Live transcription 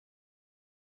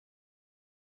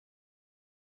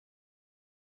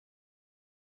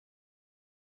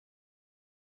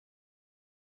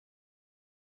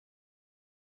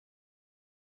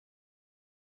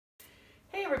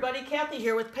Hey everybody, Kathy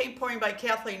here with Paint Pouring by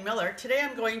Kathleen Miller. Today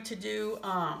I'm going to do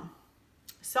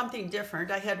something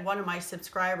different. I had one of my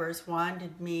subscribers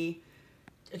wanted me,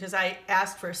 because I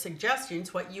asked for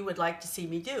suggestions, what you would like to see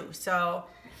me do. So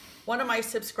one of my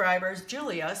subscribers,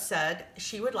 Julia, said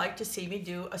she would like to see me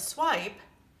do a swipe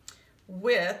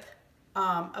with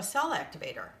a cell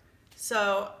activator.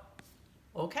 So,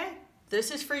 okay,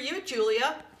 this is for you,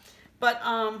 Julia. But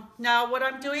now what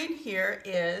I'm doing here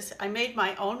is I made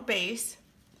my own base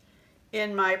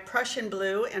in my Prussian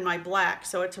blue and my black,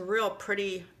 so it's a real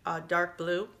pretty dark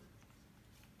blue.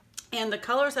 And the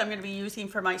colors I'm going to be using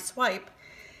for my swipe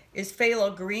is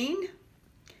phthalo green,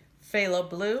 phthalo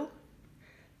blue,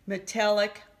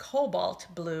 metallic cobalt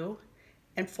blue,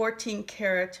 and 14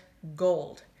 karat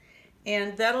gold.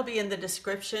 And that'll be in the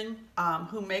description.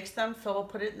 Who makes them? Phil will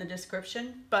put it in the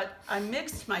description. But I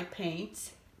mixed my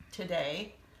paints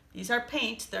today. These are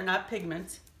paints, they're not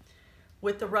pigments,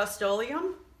 with the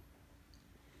Rust-Oleum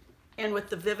and with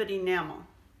the Vivid Enamel.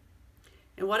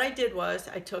 And what I did was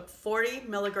I took 40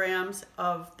 milligrams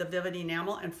of the Vivid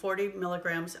Enamel and 40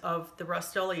 milligrams of the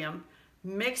Rust-Oleum,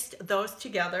 mixed those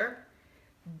together,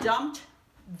 dumped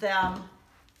them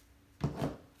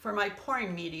for my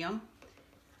pouring medium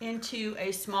into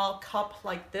a small cup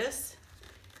like this.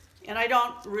 And I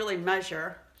don't really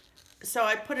measure, so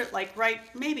I put it like right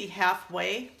maybe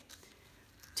halfway,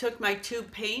 took my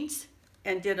tube paints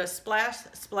and did a splash,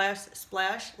 splash,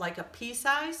 splash like a pea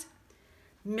size,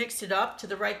 mixed it up to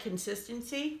the right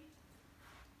consistency,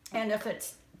 and if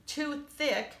it's too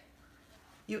thick,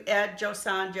 you add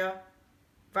Josanja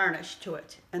varnish to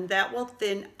it, and that will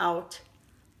thin out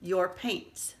your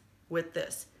paints with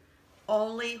this.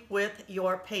 Only with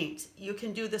your paints. You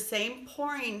can do the same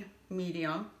pouring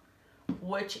medium,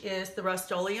 which is the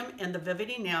Rust-Oleum and the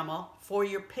Vivid Enamel, for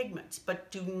your pigments,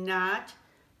 but do not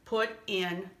put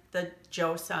in the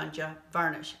Josanja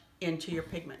varnish into your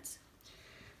pigments.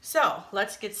 So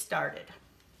let's get started.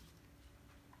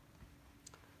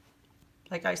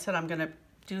 Like I said, I'm going to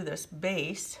do this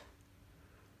base,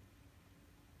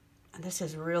 and this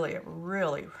is really a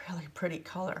really pretty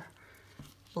color,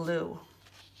 blue.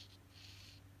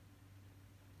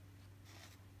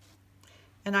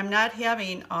 And I'm not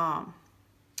having, I'm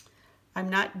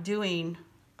not doing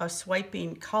a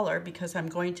swiping color because I'm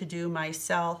going to do my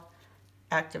cell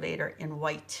activator in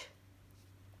white.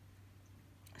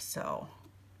 So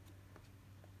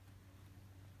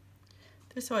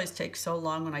this always takes so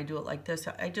long when I do it like this.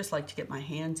 I just like to get my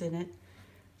hands in it,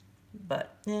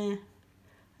 but I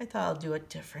thought I'll do it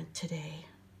different today.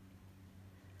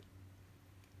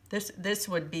 This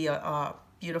would be a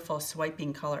beautiful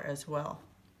swiping color as well.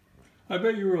 I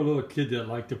bet you were a little kid that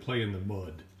liked to play in the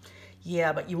mud.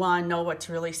 Yeah, but you want to know what's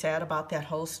really sad about that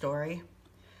whole story?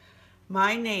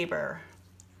 My neighbor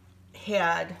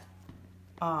had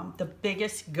the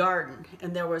biggest garden,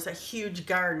 and there was a huge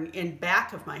garden in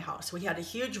back of my house. We had a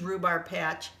huge rhubarb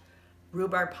patch,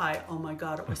 rhubarb pie. Oh my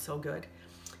God, it was so good.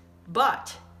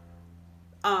 But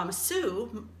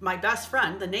Sue, my best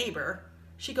friend, the neighbor,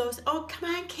 she goes, "Oh,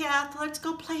 come on, Kath, let's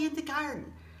go play in the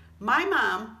garden." My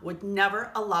mom would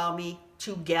never allow me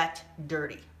to get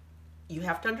dirty. You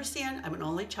have to understand, I'm an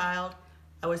only child.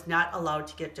 I was not allowed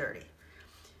to get dirty.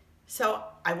 So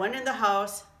I went in the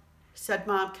house, said,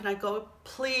 "Mom, can I go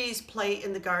please play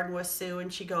in the garden with Sue?"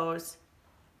 And she goes,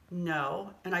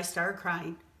 "No." And I started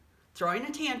crying, throwing a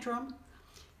tantrum.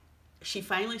 She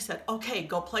finally said, "Okay,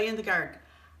 go play in the garden."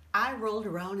 I rolled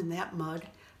around in that mud,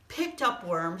 picked up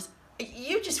worms.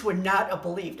 You just would not have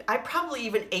believed. I probably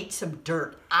even ate some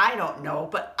dirt. I don't know,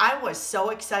 but I was so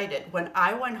excited. When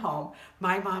I went home,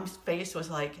 my mom's face was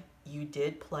like, "You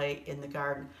did play in the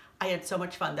garden." I had so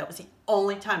much fun. That was the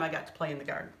only time I got to play in the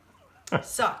garden.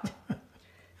 Sucked.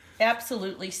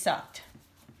 Absolutely sucked.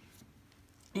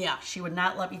 Yeah, she would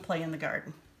not let me play in the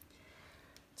garden.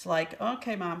 It's like,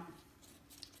 okay, Mom.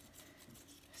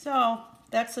 So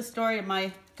that's the story of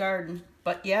my garden.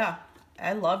 But yeah,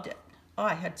 I loved it. Oh,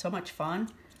 I had so much fun.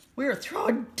 We were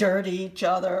throwing dirt at each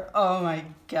other. Oh my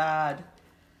God.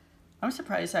 I'm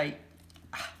surprised I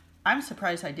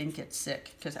didn't get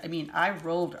sick, because I mean, I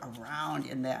rolled around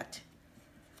in that.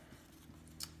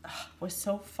 It was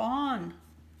so fun.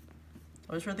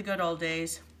 Those were the good old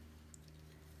days.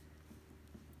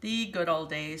 The good old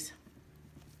days.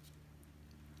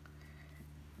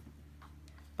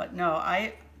 But no,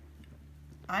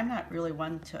 I'm not really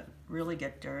one to really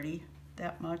get dirty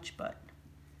that much, but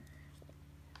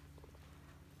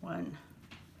when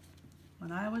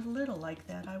I was little like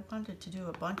that, I wanted to do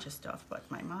a bunch of stuff, but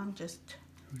my mom just...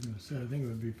 I was going to say, I think it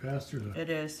would be faster to... It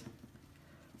is.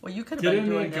 Well, you could have been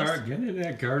doing this. Get in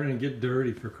that garden and get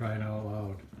dirty, for crying out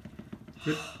loud.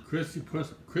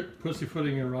 Quit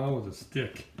pussyfooting around with a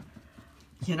stick.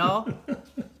 You know,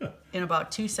 in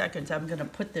about 2 seconds, I'm going to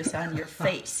put this on your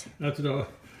face. That's what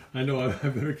I know. I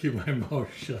better keep my mouth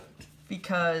shut.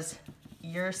 Because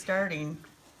you're starting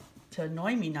to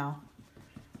annoy me now.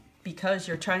 Because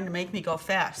you're trying to make me go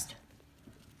fast.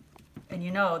 And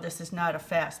you know this is not a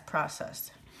fast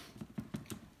process.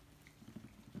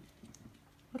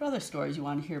 What other stories you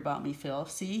want to hear about me, Phil?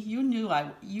 See, you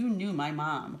knew my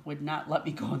mom would not let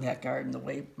me go in that garden the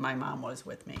way my mom was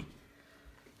with me.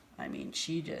 I mean,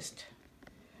 she just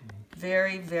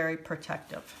very, very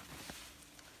protective.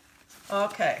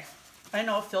 Okay, I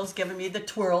know Phil's giving me the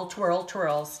twirl, twirl,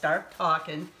 twirl. Start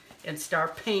talking and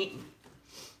start painting.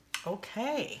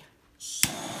 Okay.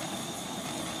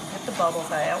 Get the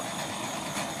bubbles out.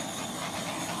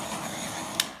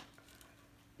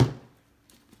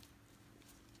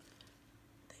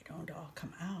 They don't all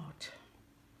come out.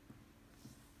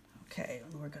 Okay,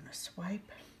 and we're gonna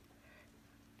swipe.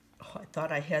 Oh, I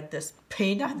thought I had this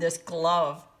paint on this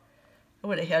glove. I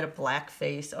would have had a black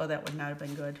face. Oh, that would not have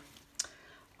been good.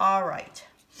 All right.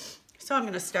 So I'm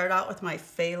going to start out with my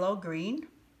phthalo green.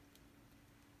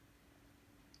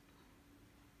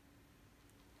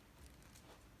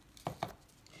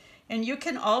 And you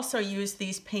can also use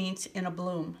these paints in a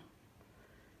bloom.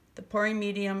 The pouring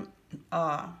medium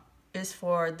is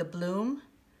for the bloom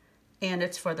and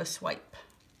it's for the swipe.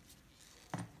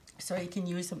 So you can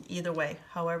use them either way,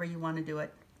 however you want to do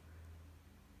it.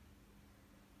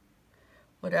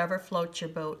 Whatever floats your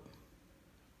boat.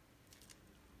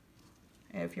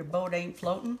 And if your boat ain't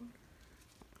floating,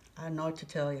 I don't know what to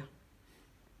tell you.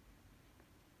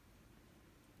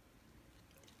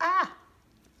 Ah!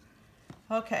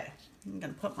 Okay, I'm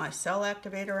going to put my cell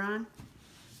activator on.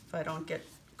 If I don't get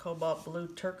cobalt blue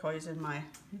turquoise in my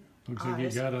Looks eyes.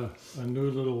 like you got a new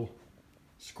little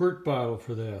squirt bottle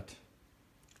for that.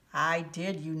 I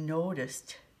did, you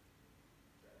noticed.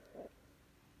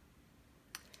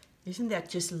 Isn't that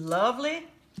just lovely?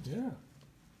 Yeah.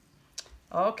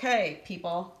 Okay,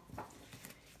 people,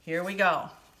 here we go.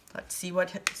 Let's see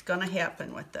what's gonna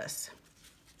happen with this.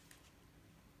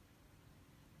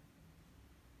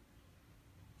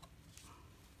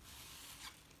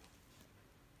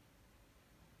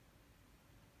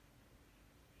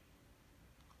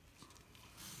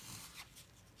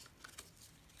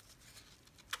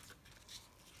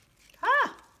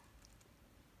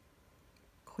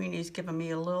 Queenie's giving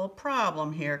me a little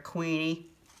problem here, Queenie.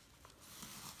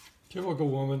 Typical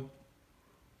woman.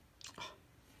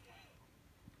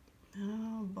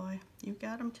 Oh boy, you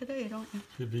got him today, don't you?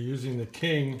 You'd be using the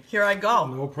king. Here I go.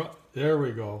 No there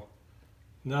we go.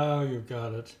 Now you've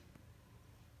got it.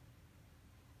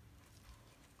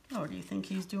 Oh, do you think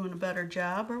he's doing a better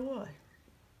job or what?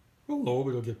 Well, no,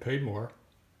 but he'll get paid more.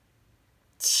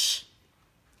 So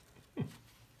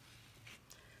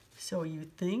you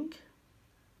think?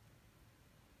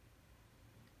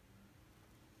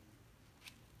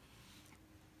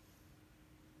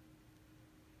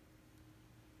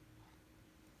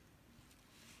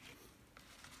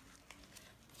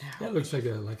 That looks like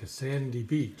a sandy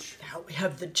beach. Now we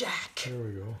have the jack. There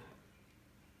we go.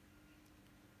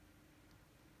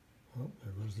 Oh,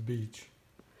 there goes the beach.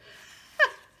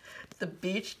 The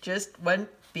beach just went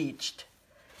beached.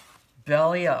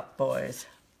 Belly up, boys.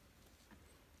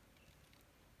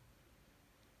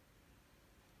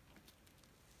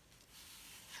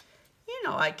 You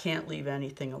know I can't leave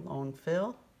anything alone,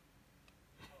 Phil.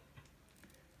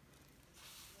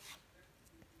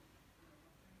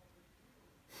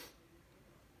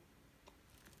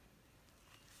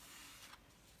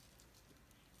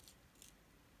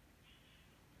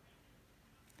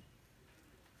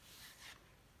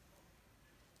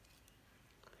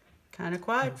 Kind of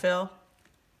quiet, Phil.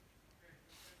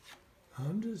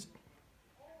 I'm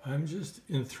just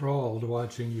enthralled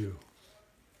watching you.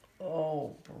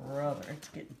 Oh, brother, it's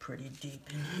getting pretty deep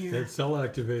in here. That cell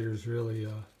activator is really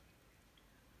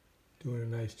doing a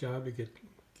nice job to get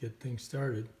things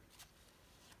started.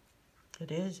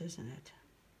 It is, isn't it?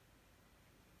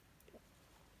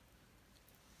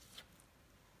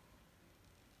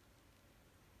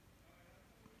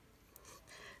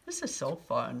 This is so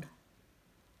fun.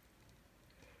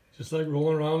 Just like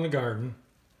rolling around the garden.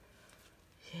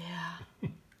 Yeah.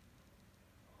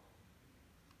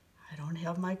 I don't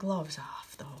have my gloves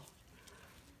off, though.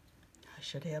 I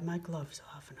should have my gloves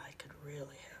off and I could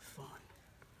really have fun.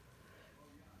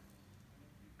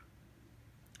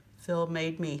 Phil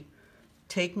made me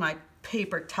take my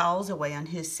paper towels away on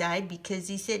his side because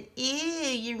he said, ew,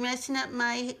 you're messing up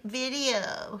my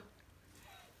video.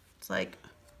 It's like,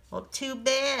 well, too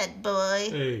bad, boy.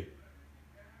 Hey,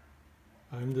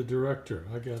 I'm the director.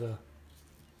 I gotta.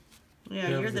 Yeah,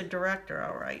 have you're the director,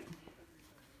 all right.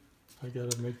 I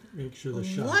gotta make sure the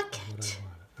shot Look is what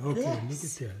I wanted. Okay,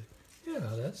 this. look at that.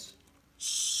 Yeah, that's.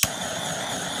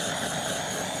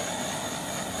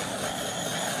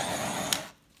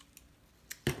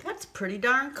 That's pretty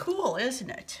darn cool, isn't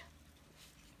it?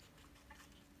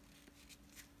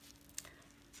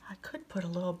 I could put a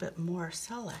little bit more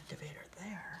cell activator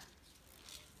there.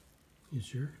 You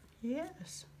sure?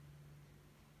 Yes.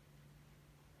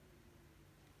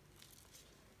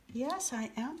 Yes,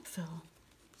 I am, Phil.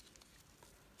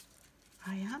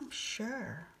 I am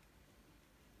sure.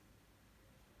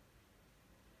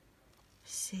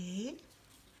 See?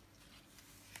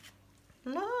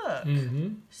 Look.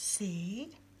 See?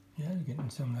 Yeah, you're getting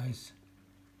some nice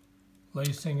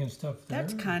lacing and stuff there.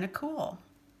 That's kind of cool.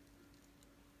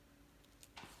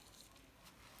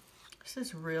 This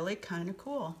is really kind of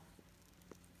cool.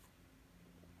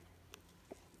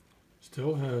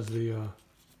 Still has the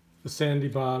sandy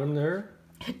bottom there.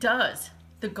 It does.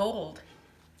 The gold.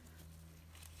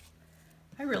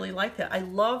 I really like that. I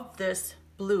love this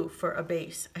blue for a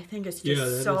base. I think it's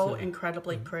just so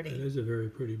incredibly pretty. It is a very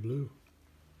pretty blue.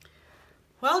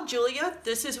 Well, Julia,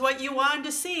 this is what you wanted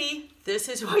to see. This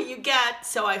is what you get.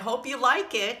 So I hope you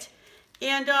like it.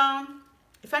 And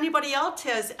if anybody else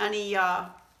has any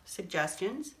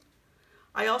suggestions,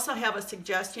 I also have a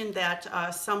suggestion that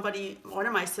one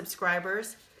of my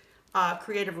subscribers,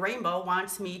 Creative Rainbow,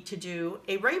 wants me to do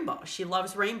a rainbow. She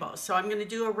loves rainbows. So I'm going to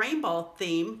do a rainbow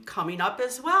theme coming up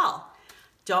as well.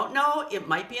 Don't know. It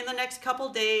might be in the next couple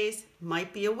days,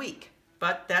 might be a week,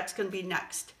 but that's going to be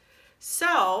next.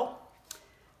 So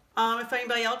if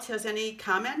anybody else has any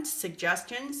comments,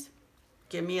 suggestions,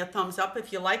 give me a thumbs up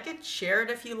if you like it, share it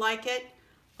if you like it,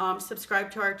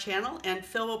 subscribe to our channel, and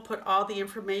Phil will put all the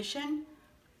information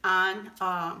on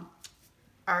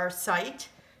our site.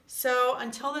 So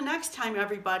until the next time,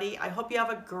 everybody, I hope you have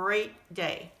a great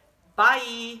day.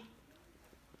 Bye.